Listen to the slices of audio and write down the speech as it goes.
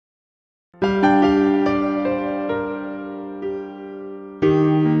In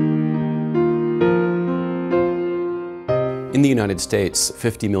the United States,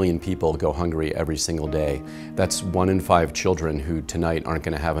 50 million people go hungry every single day. That's 1 in 5 children who tonight aren't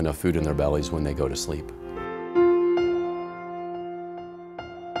going to have enough food in their bellies when they go to sleep.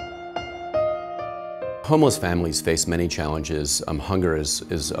 Homeless families face many challenges. Hunger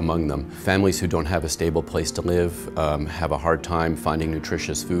is among them. Families who don't have a stable place to live have a hard time finding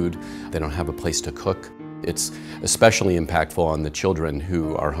nutritious food. They don't have a place to cook. It's especially impactful on the children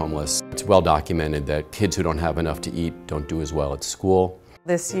who are homeless. It's well documented that kids who don't have enough to eat don't do as well at school.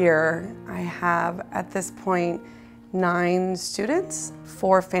 This year, I have, at this point, 9 students,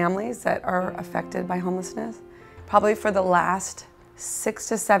 4 families that are affected by homelessness. Probably for the last 6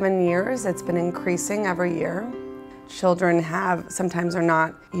 to 7 years, it's been increasing every year. Children sometimes are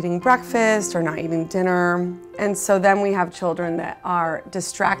not eating breakfast or not eating dinner. And so then we have children that are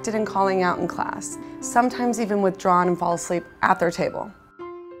distracted and calling out in class, sometimes even withdrawn and fall asleep at their table.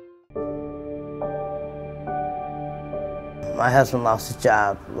 My husband lost his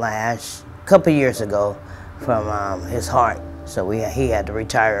job couple years ago from his heart, so he had to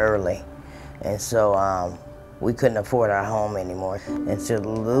retire early. And so we couldn't afford our home anymore. And to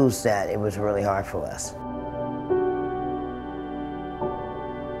lose that, it was really hard for us.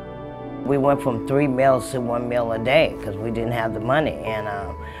 We went from 3 meals to 1 meal a day because we didn't have the money. And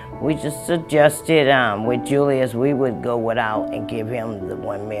we just suggested with Julius, we would go without and give him the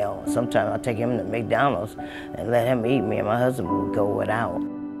 1 meal. Sometimes I'll take him to McDonald's and let him eat. Me and my husband would go without.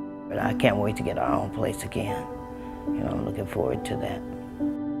 But I can't wait to get our own place again. You know, I'm looking forward to that.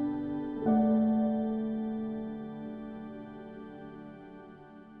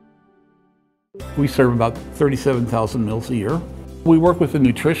 We serve about 37,000 meals a year. We work with a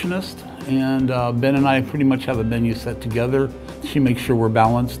nutritionist, and Ben and I pretty much have a menu set together. She makes sure we're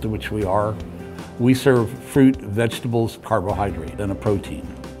balanced, which we are. We serve fruit, vegetables, carbohydrate, and a protein.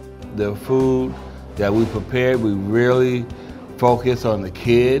 The food that we prepare, we really focus on the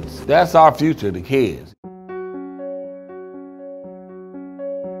kids. That's our future, the kids.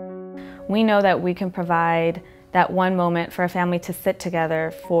 We know that we can provide that one moment for a family to sit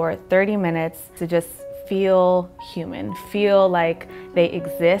together for 30 minutes to just feel human, feel like they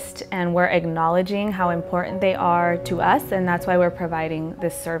exist, and we're acknowledging how important they are to us, and that's why we're providing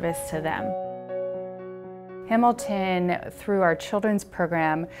this service to them. Hamilton, through our children's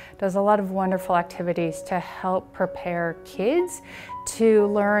program, does a lot of wonderful activities to help prepare kids to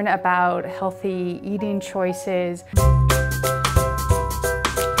learn about healthy eating choices.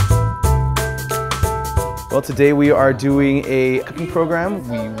 Well, today we are doing a cooking program.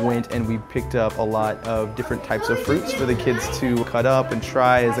 We went and we picked up a lot of different types of fruits for the kids to cut up and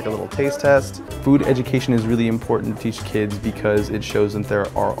try as like a little taste test. Food education is really important to teach kids because it shows them there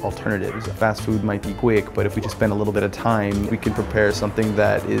are alternatives. Fast food might be quick, but if we just spend a little bit of time, we can prepare something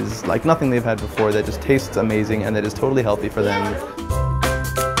that is like nothing they've had before, that just tastes amazing and that is totally healthy for them.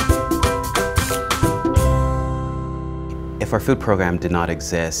 If our food program did not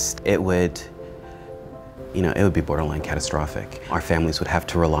exist, it would be borderline catastrophic. Our families would have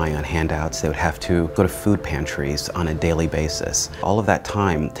to rely on handouts. They would have to go to food pantries on a daily basis. All of that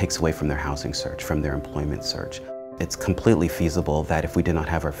time takes away from their housing search, from their employment search. It's completely feasible that if we did not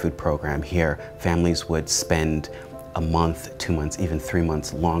have our food program here, families would spend a month, 2 months, even 3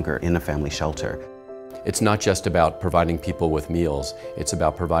 months longer in a family shelter. It's not just about providing people with meals, it's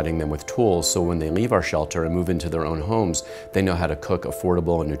about providing them with tools so when they leave our shelter and move into their own homes, they know how to cook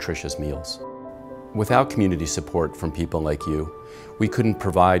affordable and nutritious meals. Without community support from people like you, we couldn't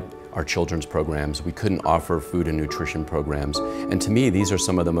provide our children's programs, we couldn't offer food and nutrition programs, and to me these are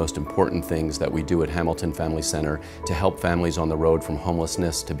some of the most important things that we do at Hamilton Family Center to help families on the road from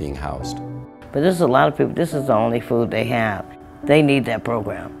homelessness to being housed. But there's a lot of people, this is the only food they have. They need that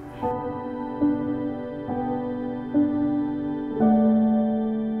program.